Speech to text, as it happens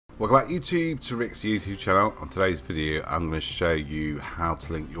Welcome back YouTube to Rick's YouTube channel. On today's video I'm going to show you how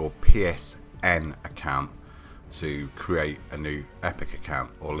to link your PSN account to create a new Epic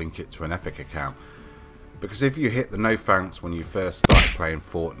account or link it to an Epic account. Because if you hit the no thanks when you first started playing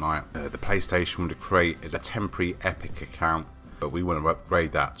Fortnite, the PlayStation would have created a temporary Epic account, but we want to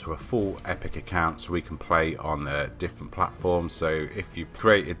upgrade that to a full Epic account so we can play on different platforms. So if you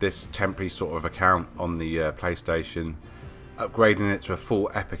created this temporary sort of account on the PlayStation, upgrading it to a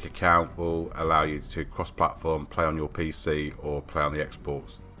full Epic account will allow you to cross-platform, play on your PC or play on the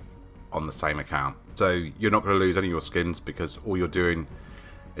Xbox on the same account. So you're not going to lose any of your skins because all you're doing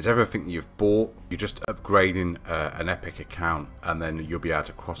is everything that you've bought, you're just upgrading an Epic account, and then you'll be able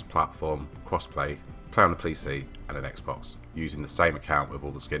to cross-platform, cross-play, play on the PC and an Xbox using the same account with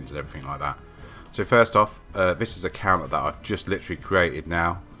all the skins and everything like that. So first off, this is a account that I've just literally created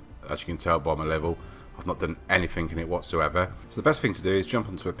now. As you can tell by my level, I've not done anything in it whatsoever. So the best thing to do is jump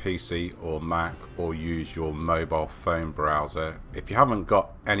onto a PC or Mac or use your mobile phone browser. If you haven't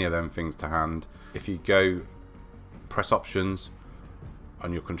got any of them things to hand, if you go press options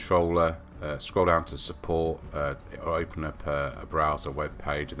on your controller, scroll down to support, it'll open up a browser web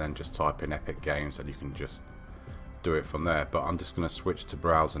page, and then just type in Epic Games and you can just do it from there. But I'm just going to switch to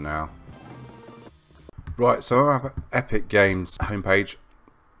browser now. Right, so I have Epic Games homepage.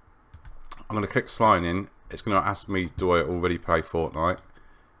 I'm going to click sign in. It's going to ask me, do I already play Fortnite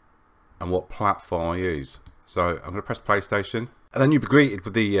and what platform I use. So I'm going to press PlayStation, and then you'll be greeted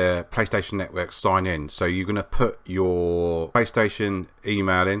with the PlayStation Network sign in. So you're going to put your PlayStation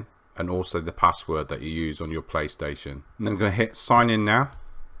email in and also the password that you use on your PlayStation. And then I'm going to hit sign in now.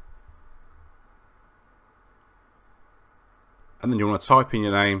 And then you want to type in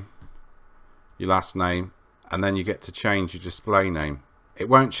your name, your last name, and then you get to change your display name. It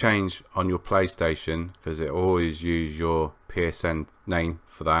won't change on your PlayStation because it always use your PSN name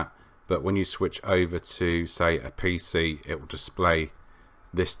for that. But when you switch over to, say, a PC, it will display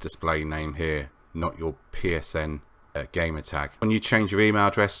this display name here, not your PSN gamer tag. When you change your email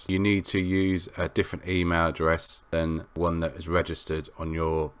address, you need to use a different email address than one that is registered on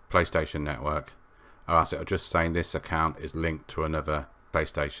your PlayStation network, or else it'll just say this account is linked to another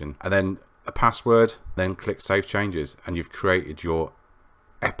PlayStation. And then a password, then click Save Changes, and you've created your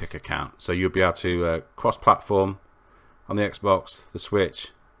Epic account. So you'll be able to cross-platform on the Xbox, the Switch,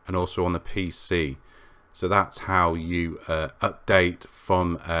 and also on the PC. So that's how you update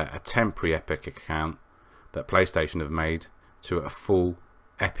from a temporary Epic account that PlayStation have made to a full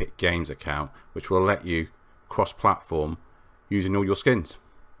Epic Games account, which will let you cross-platform using all your skins.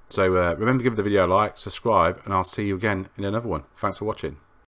 So remember to give the video a like, subscribe, and I'll see you again in another one. Thanks for watching.